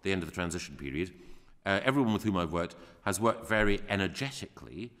for the end of the transition period, everyone with whom I've worked has worked very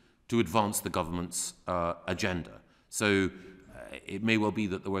energetically to advance the government's agenda. So it may well be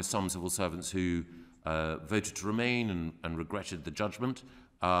that there were some civil servants who voted to remain and regretted the judgment,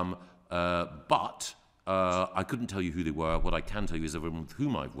 but I couldn't tell you who they were. What I can tell you is everyone with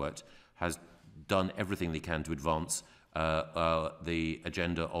whom I've worked has done everything they can to advance the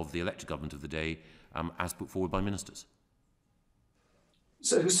agenda of the elected government of the day as put forward by ministers.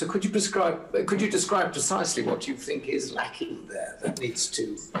 So could you describe precisely what you think is lacking there that needs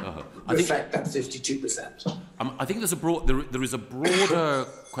to reflect that 52%? I think there is a broader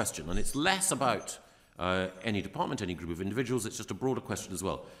question, and it's less about any department, any group of individuals. It's just a broader question as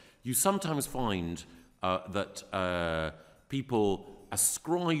well. You sometimes find that people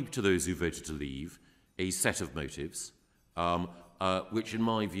ascribe to those who voted to leave a set of motives, which in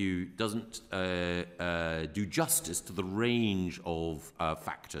my view doesn't do justice to the range of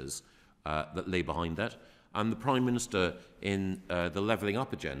factors that lay behind that. And the Prime Minister, in the levelling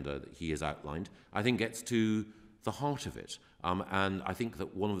up agenda that he has outlined, I think gets to the heart of it. And I think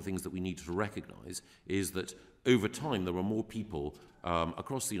that one of the things that we need to recognise is that over time there were more people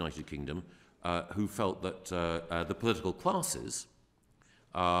across the United Kingdom who felt that the political classes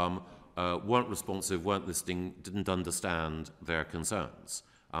weren't responsive, weren't listening, didn't understand their concerns.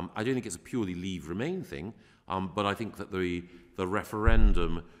 I don't think it's a purely Leave Remain thing, but I think that the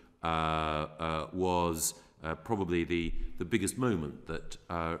referendum was probably the biggest moment that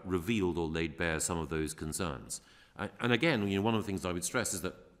revealed or laid bare some of those concerns. And again, one of the things I would stress is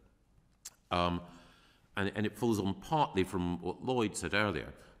that, and it follows on partly from what Lloyd said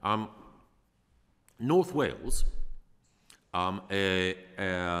earlier, North Wales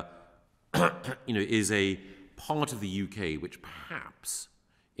is a part of the UK which perhaps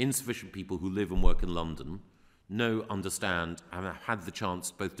insufficient people who live and work in London know, understand, and have had the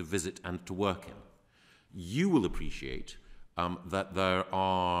chance both to visit and to work in. You will appreciate that there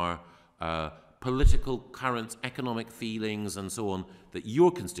are political currents, economic feelings, and so on that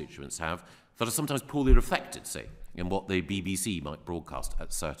your constituents have that are sometimes poorly reflected, say, in what the BBC might broadcast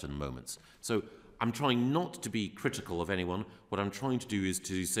at certain moments. So I'm trying not to be critical of anyone. What I'm trying to do is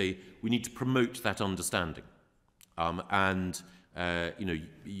to say we need to promote that understanding. I'm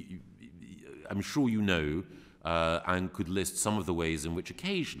sure you know and could list some of the ways in which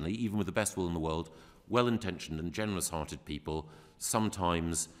occasionally, even with the best will in the world, well-intentioned and generous-hearted people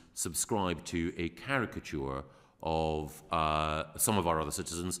sometimes subscribe to a caricature of some of our other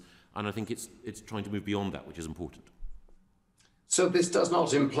citizens, and I think it's trying to move beyond that, which is important. So this does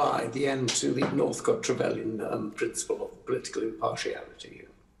not imply the end to the Northcote-Trevelyan principle of political impartiality?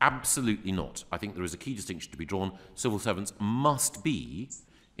 Absolutely not. I think there is a key distinction to be drawn. Civil servants must be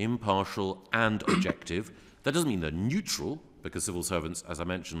impartial and objective. That doesn't mean they're neutral, because civil servants, as I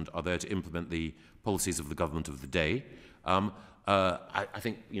mentioned, are there to implement the policies of the government of the day. I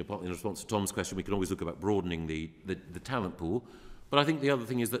think, partly in response to Tom's question, we can always look about broadening the talent pool. But I think the other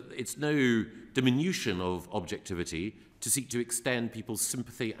thing is that it's no diminution of objectivity to seek to extend people's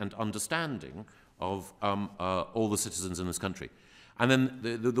sympathy and understanding of all the citizens in this country. And then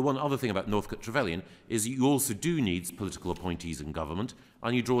the one other thing about Northcote-Trevelyan is you also do need political appointees in government,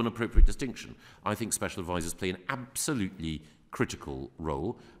 and you draw an appropriate distinction. I think special advisors play an absolutely critical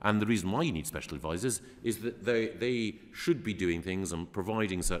role, and the reason why you need special advisors is that they should be doing things and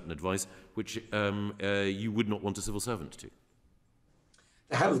providing certain advice which you would not want a civil servant to do.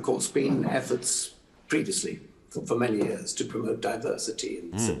 There have, of course, been efforts previously for many years to promote diversity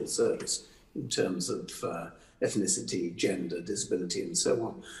in the civil service in terms of ethnicity, gender, disability, and so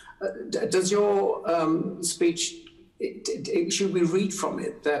on. Does your speech, should we read from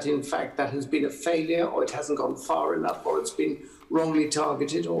it that, in fact, that has been a failure, or it hasn't gone far enough, or it's been wrongly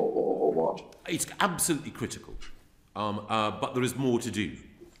targeted, or what? It's absolutely critical, but there is more to do.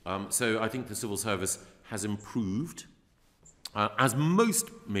 So I think the civil service has improved, as most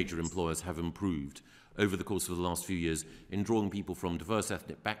major employers have improved over the course of the last few years, in drawing people from diverse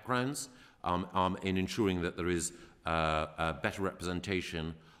ethnic backgrounds, in ensuring that there is a better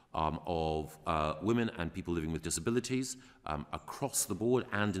representation of women and people living with disabilities across the board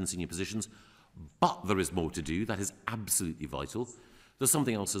and in senior positions. But there is more to do. That is absolutely vital. There's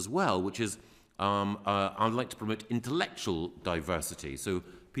something else as well, which is I'd like to promote intellectual diversity. So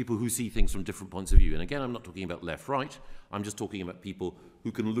people who see things from different points of view. And again, I'm not talking about left-right. I'm just talking about people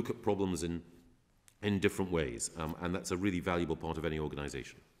who can look at problems in different ways. And that's a really valuable part of any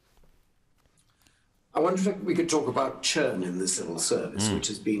organisation. I wonder if we could talk about churn in the civil service, which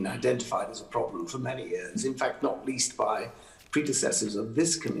has been identified as a problem for many years, in fact, not least by predecessors of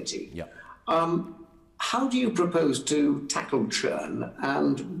this committee. Yeah. How do you propose to tackle churn,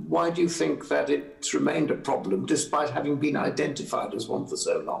 and why do you think that it's remained a problem despite having been identified as one for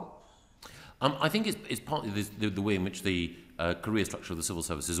so long? I think it's partly the way in which the career structure of the civil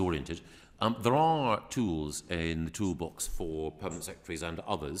service is oriented. There are tools in the toolbox for permanent secretaries and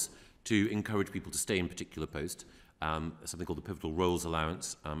others to encourage people to stay in particular post. Something called the Pivotal Roles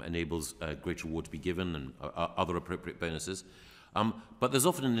Allowance enables greater reward to be given and other appropriate bonuses. But there's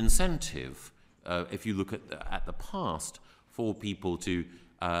often an incentive, if you look at the past, for people to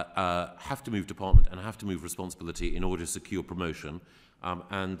have to move department and have to move responsibility in order to secure promotion.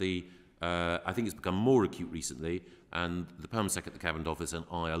 I think it's become more acute recently, and the Permanent Secretary at the Cabinet Office and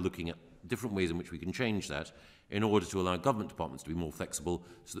I are looking at different ways in which we can change that in order to allow government departments to be more flexible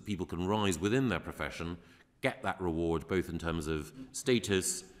so that people can rise within their profession, get that reward both in terms of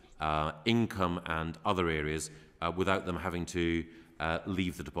status, income and other areas without them having to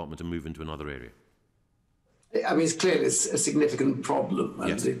leave the department and move into another area. I mean, it's clearly a significant problem, and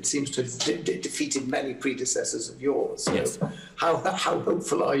yes. It seems to have defeated many predecessors of yours. So yes. How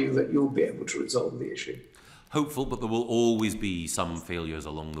hopeful are you that you'll be able to resolve the issue? Hopeful, but there will always be some failures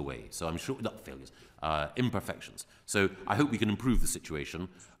along the way. So I'm sure, not failures, imperfections. So I hope we can improve the situation,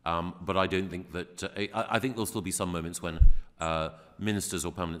 but I don't think that, I think there'll still be some moments when ministers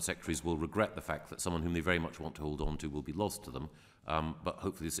or permanent secretaries will regret the fact that someone whom they very much want to hold on to will be lost to them, but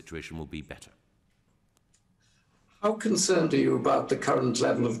hopefully the situation will be better. How concerned are you about the current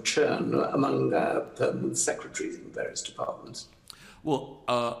level of churn among permanent secretaries in various departments? Well,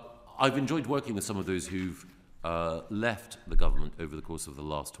 I've enjoyed working with some of those who've left the government over the course of the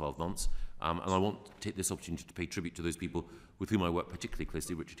last 12 months, and I want to take this opportunity to pay tribute to those people with whom I work particularly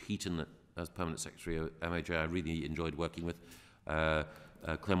closely. Richard Heaton, as Permanent Secretary of MHA, I really enjoyed working with. Claire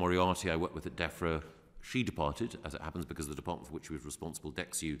Moriarty, I worked with at DEFRA. She departed, as it happens, because the department for which she was responsible,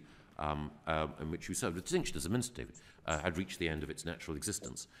 DEXU, in which she served with distinction as a minister, David, had reached the end of its natural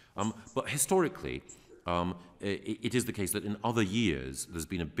existence. But historically, it is the case that in other years, there's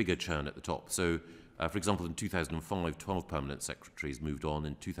been a bigger churn at the top. So, for example, in 2005, 12 permanent secretaries moved on.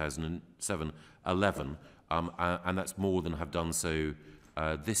 In 2007, 11. And that's more than have done so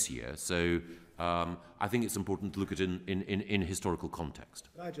this year. So I think it's important to look at it in historical context.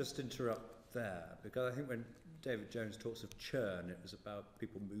 Can I just interrupt there? Because I think when David Jones talks of churn, it was about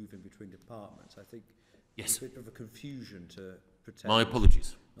people moving between departments. I think yes. It's a bit of a confusion to pretend. My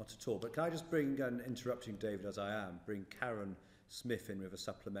apologies. Not at all. But can I just bring, and interrupting David as I am, bring Karen Smith in with a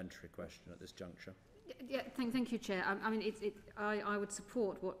supplementary question at this juncture? Yeah, thank you, Chair. I mean, I would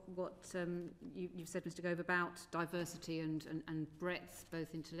support what you've said, Mr. Gove, about diversity and breadth,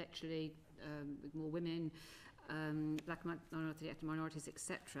 both intellectually, with more women, black minorities,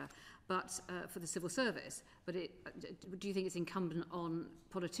 etc. But for the civil service. But do you think it's incumbent on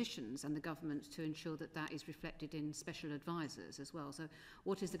politicians and the government to ensure that that is reflected in special advisors as well? So,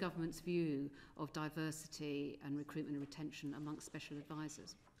 what is the government's view of diversity and recruitment and retention amongst special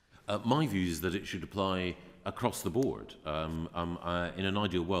advisors? My view is that it should apply across the board. In an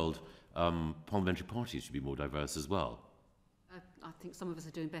ideal world, parliamentary parties should be more diverse as well. I think some of us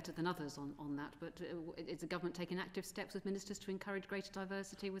are doing better than others on that, but is the government taking active steps with ministers to encourage greater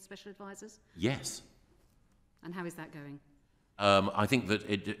diversity with special advisors? Yes. And how is that going? I think that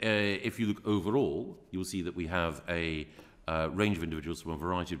if you look overall, you'll see that we have a range of individuals from a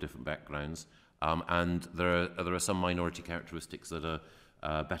variety of different backgrounds, and there are some minority characteristics that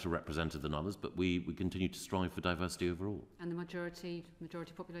are better represented than others, but we continue to strive for diversity overall. And the majority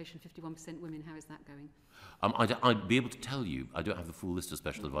population, 51% women, how is that going? I'd be able to tell you, I don't have the full list of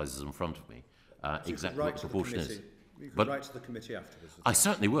special advisors in front of me, exactly what the proportion is. You can write to the committee afterwards. I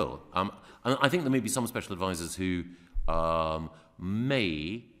certainly will. And I think there may be some special advisors who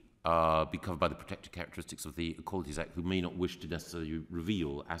may be covered by the protected characteristics of the Equalities Act, who may not wish to necessarily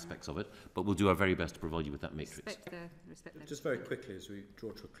reveal aspects of it, but we'll do our very best to provide you with that matrix. Respect their Just very quickly, as we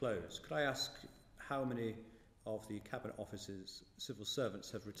draw to a close, could I ask how many of the Cabinet Office's civil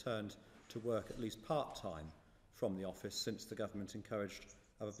servants have returned to work at least part-time from the office since the government encouraged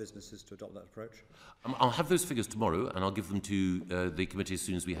other businesses to adopt that approach? I'll have those figures tomorrow, and I'll give them to the committee as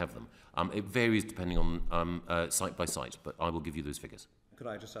soon as we have them. It varies depending on site by site, but I will give you those figures. Could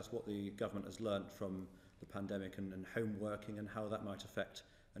I just ask what the government has learnt from the pandemic and home working, and how that might affect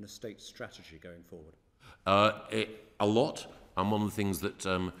an estate strategy going forward? A lot. And one of the things that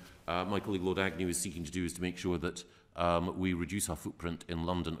my colleague Lord Agnew is seeking to do is to make sure that we reduce our footprint in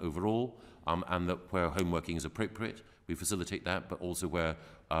London overall, and that where home working is appropriate, we facilitate that, but also where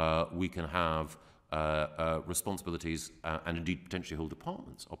we can have responsibilities and indeed potentially whole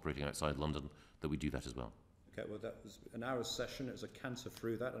departments operating outside London, that we do that as well. Okay, well, that was an hour's session. It was a canter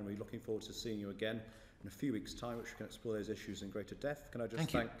through that, and we're looking forward to seeing you again in a few weeks' time, which we can explore those issues in greater depth. Can I just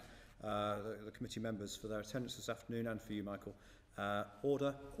thank the committee members for their attendance this afternoon, and for you, Michael.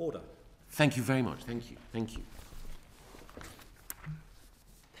 Order. Thank you very much. Thank you. Thank you.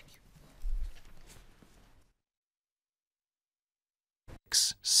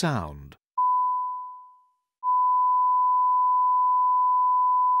 Sound.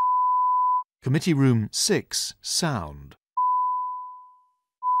 Committee Room 6, sound.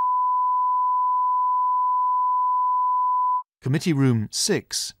 Committee Room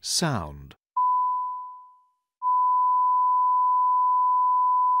 6, sound.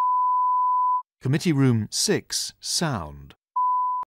 Committee Room 6, sound.